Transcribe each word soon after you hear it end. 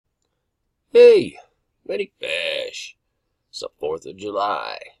Hey, Medic Bash. It's the 4th of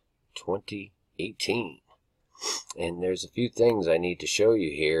July, 2018. And there's a few things I need to show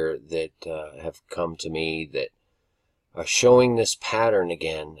you here that have come to me that are showing this pattern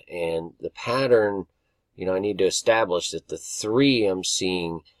again. And the pattern, I need to establish that the 3 I'm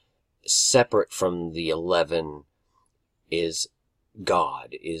seeing separate from the 11 is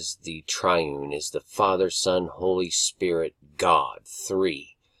God, is the triune, is the Father, Son, Holy Spirit, God, 3.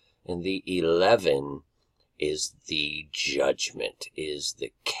 And the 11 is the judgment, is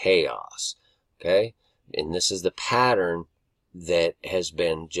the chaos, okay? And this is the pattern that has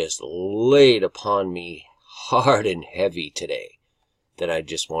been just laid upon me hard and heavy today that I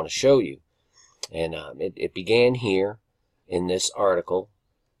just want to show you. And it began here in this article.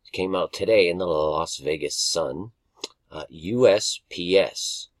 It came out today in the Las Vegas Sun.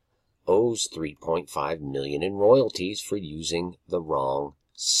 USPS owes $3.5 million in royalties for using the wrong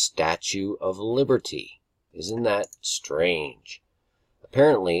Statue of Liberty. Isn't that strange?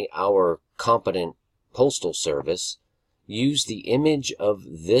 Apparently, our competent postal service used the image of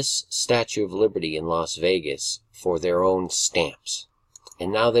this Statue of Liberty in Las Vegas for their own stamps.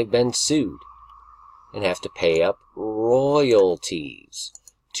 And now they've been sued and have to pay up royalties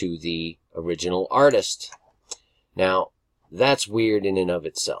to the original artist. Now, that's weird in and of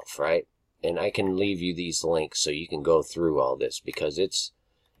itself, right? And I can leave you these links so you can go through all this because it's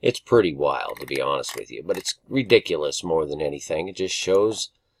pretty wild, to be honest with you. But it's ridiculous more than anything. It just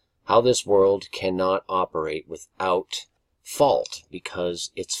shows how this world cannot operate without fault because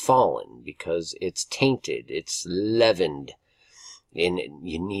it's fallen, because it's tainted, it's leavened. And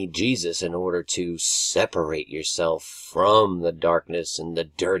you need Jesus in order to separate yourself from the darkness and the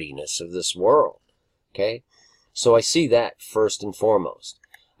dirtiness of this world. Okay? So I see that first and foremost.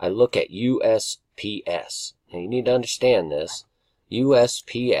 I look at USPS. Now you need to understand this.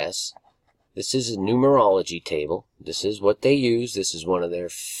 USPS, this is a numerology table. This is what they use. This is one of their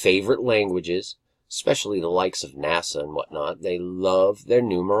favorite languages, especially the likes of NASA and whatnot. They love their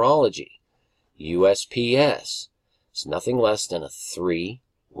numerology. USPS is nothing less than a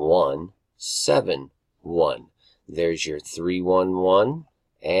 3171. There's your 311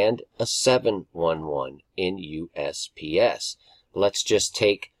 and a 711 in USPS. Let's just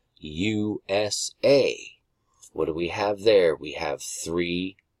take USA. What do we have there? We have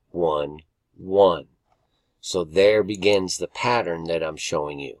 311. So there begins the pattern that I'm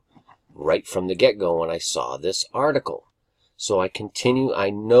showing you right from the get-go when I saw this article. So I continue. I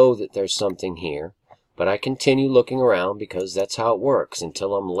know that there's something here, but I continue looking around because that's how it works.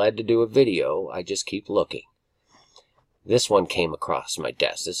 Until I'm led to do a video, I just keep looking. This one came across my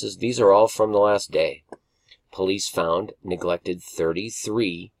desk. These are all from the last day. Police found neglected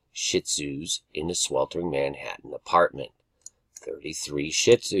 33 Shih Tzus in a sweltering Manhattan apartment. 33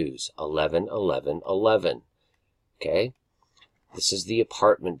 Shih Tzus, 11, 11, 11. Okay? This is the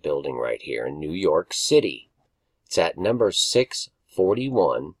apartment building right here in New York City. It's at number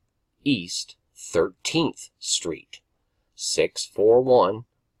 641 East 13th Street. 641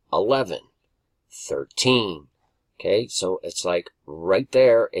 11 13. Okay, so it's like right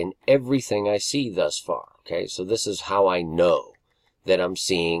there in everything I see thus far. Okay, so this is how I know that I'm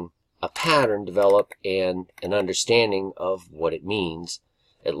seeing a pattern develop and an understanding of what it means.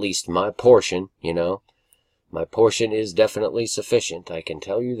 At least my portion, my portion is definitely sufficient. I can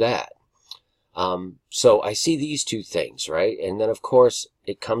tell you that. So I see these two things, right? And then, of course,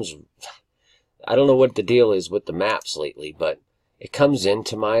 it comes, I don't know what the deal is with the maps lately, but it comes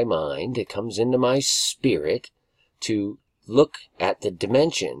into my mind, it comes into my spirit to look at the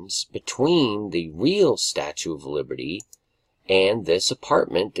dimensions between the real Statue of Liberty and this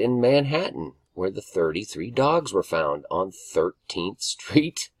apartment in Manhattan where the 33 dogs were found on 13th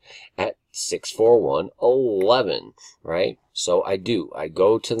Street at 64111, right? So I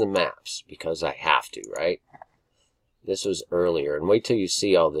go to the maps because I have to, right? This was earlier, and wait till you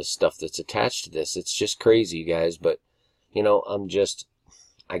see all this stuff that's attached to this. It's just crazy, you guys, but, I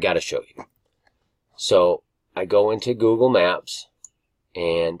gotta show you. So I go into Google Maps,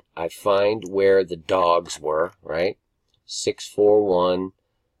 and I find where the dogs were, right? 641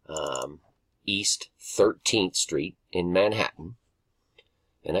 East 13th Street in Manhattan.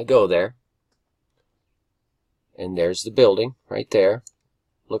 And I go there, and there's the building right there.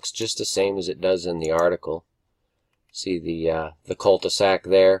 Looks just the same as it does in the article. See the cul-de-sac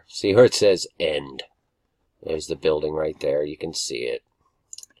there? See where it says end? There's the building right there. You can see it.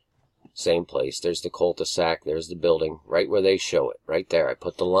 Same place. There's the cul-de-sac. There's the building. Right where they show it. Right there. I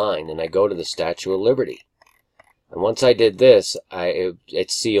put the line, and I go to the Statue of Liberty. And once I did this,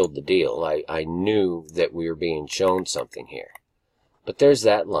 it sealed the deal. I knew that we were being shown something here. But there's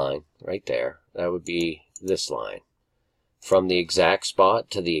that line right there. That would be this line. From the exact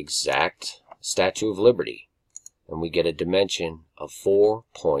spot to the exact Statue of Liberty. And we get a dimension of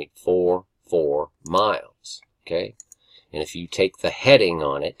 4.44 miles. Okay? And if you take the heading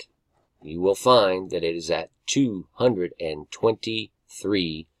on it, you will find that it is at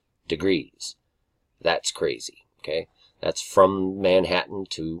 223 degrees. That's crazy. Okay? That's from Manhattan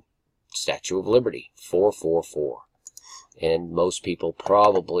to Statue of Liberty. 444. And most people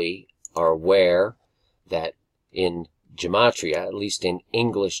probably are aware that in gematria, at least in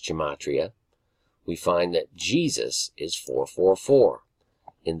English gematria, we find that Jesus is 444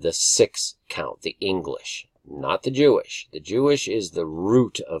 in the 6 count, the English, not the Jewish. The Jewish is the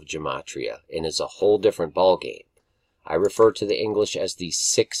root of gematria and is a whole different ballgame. I refer to the English as the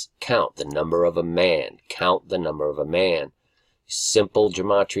 6 count, the number of a man. Count the number of a man. Simple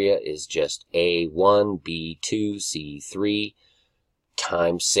gematria is just A1, B2, C3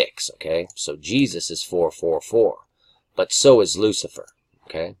 times 6, okay? So Jesus is 444, but so is Lucifer,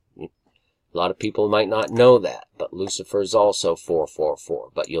 okay? A lot of people might not know that, but Lucifer is also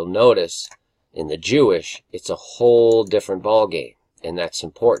 444. But you'll notice in the Jewish, it's a whole different ballgame, and that's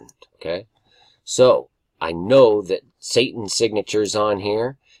important, okay? So I know that Satan's signature is on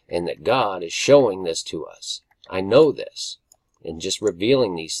here, and that God is showing this to us. I know this, and just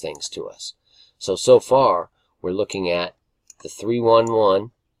revealing these things to us. So far, we're looking at the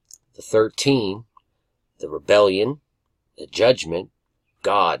 311, the 13, the rebellion, the judgment,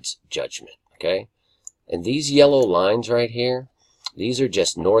 God's judgment, okay? And these yellow lines right here, these are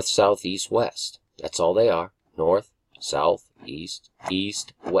just north, south, east, west. That's all they are. North, south, east,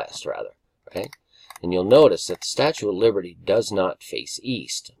 west, rather, right? And you'll notice that the Statue of Liberty does not face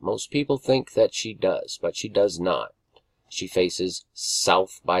east. Most people think that she does, but she does not. She faces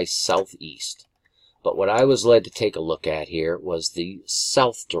south by southeast. But what I was led to take a look at here was the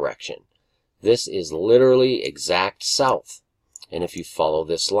south direction. This is literally exact south. And if you follow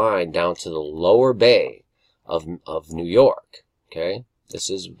this line down to the lower bay of New York, okay,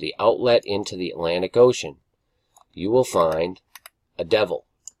 this is the outlet into the Atlantic Ocean, you will find a devil,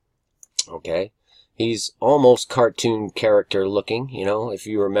 okay? He's almost cartoon character looking, you know. If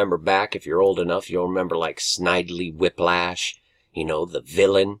you remember back, if you're old enough, you'll remember like Snidely Whiplash, you know, the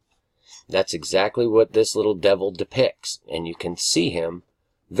villain. That's exactly what this little devil depicts. And you can see him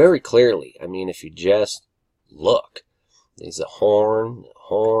very clearly. I mean, if you just look. He's a horn,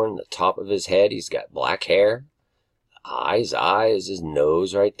 the top of his head. He's got black hair. Eyes, his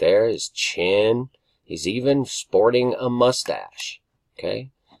nose right there, his chin. He's even sporting a mustache, okay?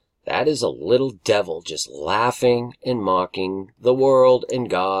 That is a little devil just laughing and mocking the world and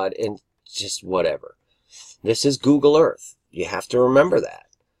God and just whatever. This is Google Earth. You have to remember that.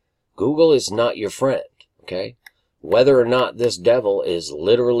 Google is not your friend, okay? Whether or not this devil is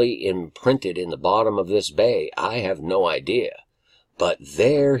literally imprinted in the bottom of this bay, I have no idea. But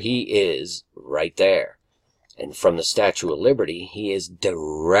there he is, right there. And from the Statue of Liberty, he is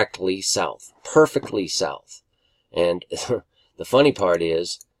directly south, perfectly south. And the funny part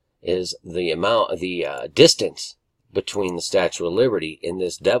is the distance between the Statue of Liberty and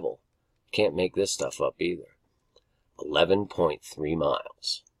this devil. Can't make this stuff up either. 11.3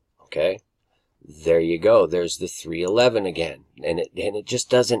 miles. Okay? There you go. There's the 311 again. And it just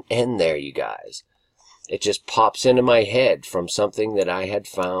doesn't end there, you guys. It just pops into my head from something that I had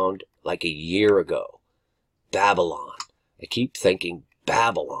found like a year ago. Babylon. I keep thinking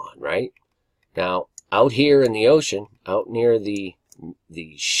Babylon, right? Now, out here in the ocean, out near the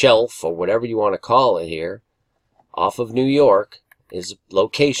shelf, or whatever you want to call it here, off of New York, is a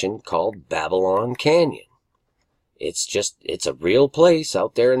location called Babylon Canyon. It's a real place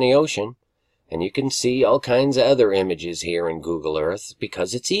out there in the ocean, and you can see all kinds of other images here in Google Earth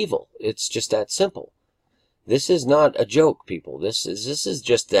because it's evil. It's just that simple. This is not a joke, people. This is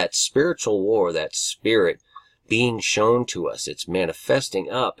just that spiritual war, that spirit being shown to us. It's manifesting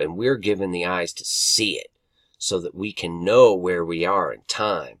up, and we're given the eyes to see it so that we can know where we are in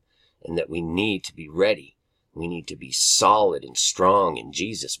time and that we need to be ready. We need to be solid and strong in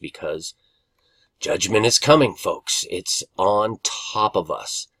Jesus because judgment is coming, folks. It's on top of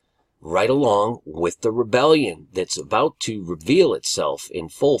us, right along with the rebellion that's about to reveal itself in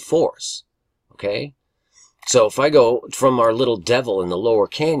full force. Okay? So if I go from our little devil in the lower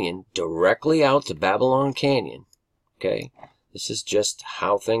canyon directly out to Babylon Canyon, okay, this is just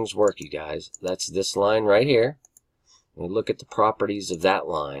how things work, you guys. That's this line right here. We look at the properties of that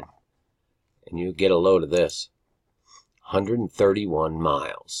line, and you get a load of this. 131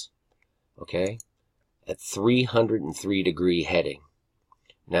 miles, okay, at 303 degree heading.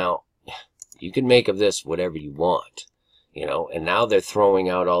 Now, you can make of this whatever you want. And now they're throwing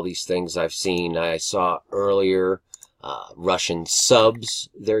out all these things I saw earlier, Russian subs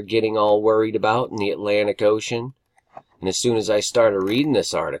they're getting all worried about in the Atlantic Ocean. And as soon as I started reading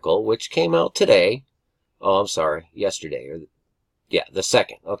this article, which came out today, yesterday, the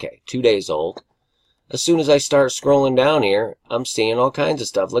 2nd, okay, 2 days old. As soon as I start scrolling down here, I'm seeing all kinds of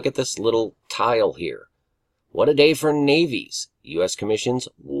stuff. Look at this little tile here. What a day for navies. U.S. commissions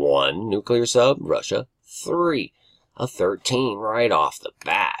 1 nuclear sub, Russia 3. A 13 right off the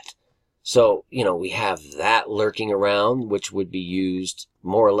bat. So, we have that lurking around, which would be used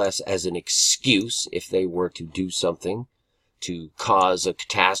more or less as an excuse if they were to do something to cause a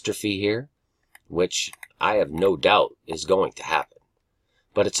catastrophe here, which I have no doubt is going to happen.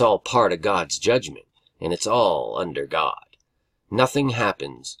 But it's all part of God's judgment, and it's all under God. Nothing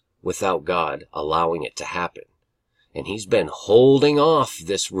happens without God allowing it to happen. And he's been holding off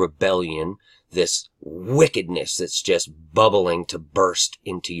this rebellion, this wickedness that's just bubbling to burst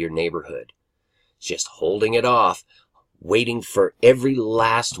into your neighborhood. Just holding it off, waiting for every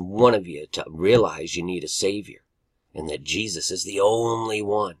last one of you to realize you need a Savior, and that Jesus is the only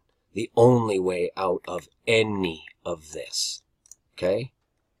one, the only way out of any of this. Okay?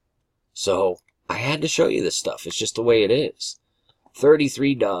 So, I had to show you this stuff. It's just the way it is.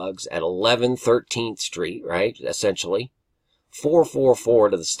 33 dogs at 1113th Street, right, essentially. 444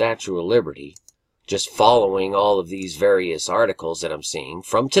 to the Statue of Liberty, just following all of these various articles that I'm seeing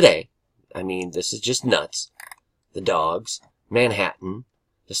from today. I mean, this is just nuts. The dogs, Manhattan,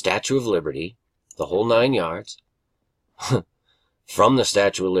 the Statue of Liberty, the whole 9 yards. From the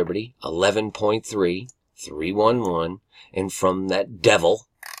Statue of Liberty, 11.3, 311, and from that devil,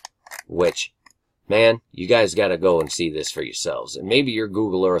 which, man, you guys got to go and see this for yourselves. And maybe your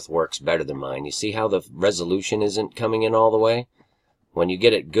Google Earth works better than mine. You see how the resolution isn't coming in all the way? When you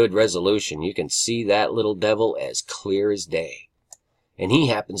get it good resolution, you can see that little devil as clear as day. And he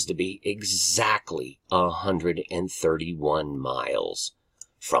happens to be exactly 131 miles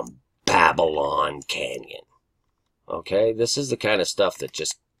from Babylon Canyon. Okay, this is the kind of stuff that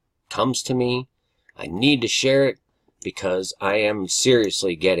just comes to me. I need to share it because I am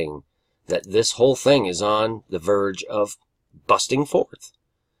seriously getting that this whole thing is on the verge of busting forth.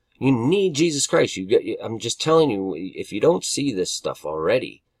 You need Jesus Christ. I'm just telling you, if you don't see this stuff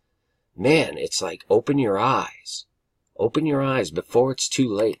already, man, it's like open your eyes. Open your eyes before it's too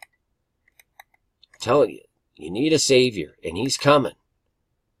late. I'm telling you, you need a Savior, and he's coming.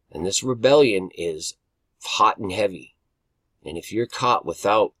 And this rebellion is hot and heavy. And if you're caught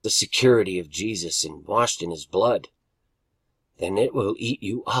without the security of Jesus and washed in his blood, then it will eat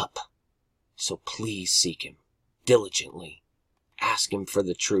you up. So please seek him diligently. Ask him for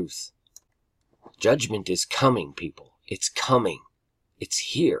the truth. Judgment is coming, people. It's coming. It's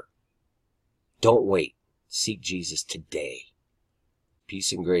here. Don't wait. Seek Jesus today.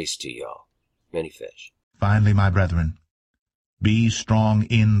 Peace and grace to y'all. Many fish. Finally, my brethren, be strong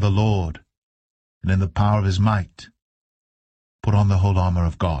in the Lord, and in the power of his might. Put on the whole armor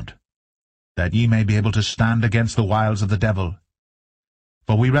of God, that ye may be able to stand against the wiles of the devil.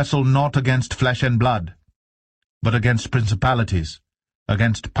 For we wrestle not against flesh and blood, but against principalities,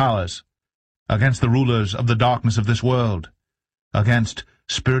 against powers, against the rulers of the darkness of this world, against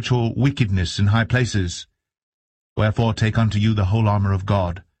spiritual wickedness in high places. Wherefore take unto you the whole armor of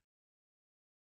God,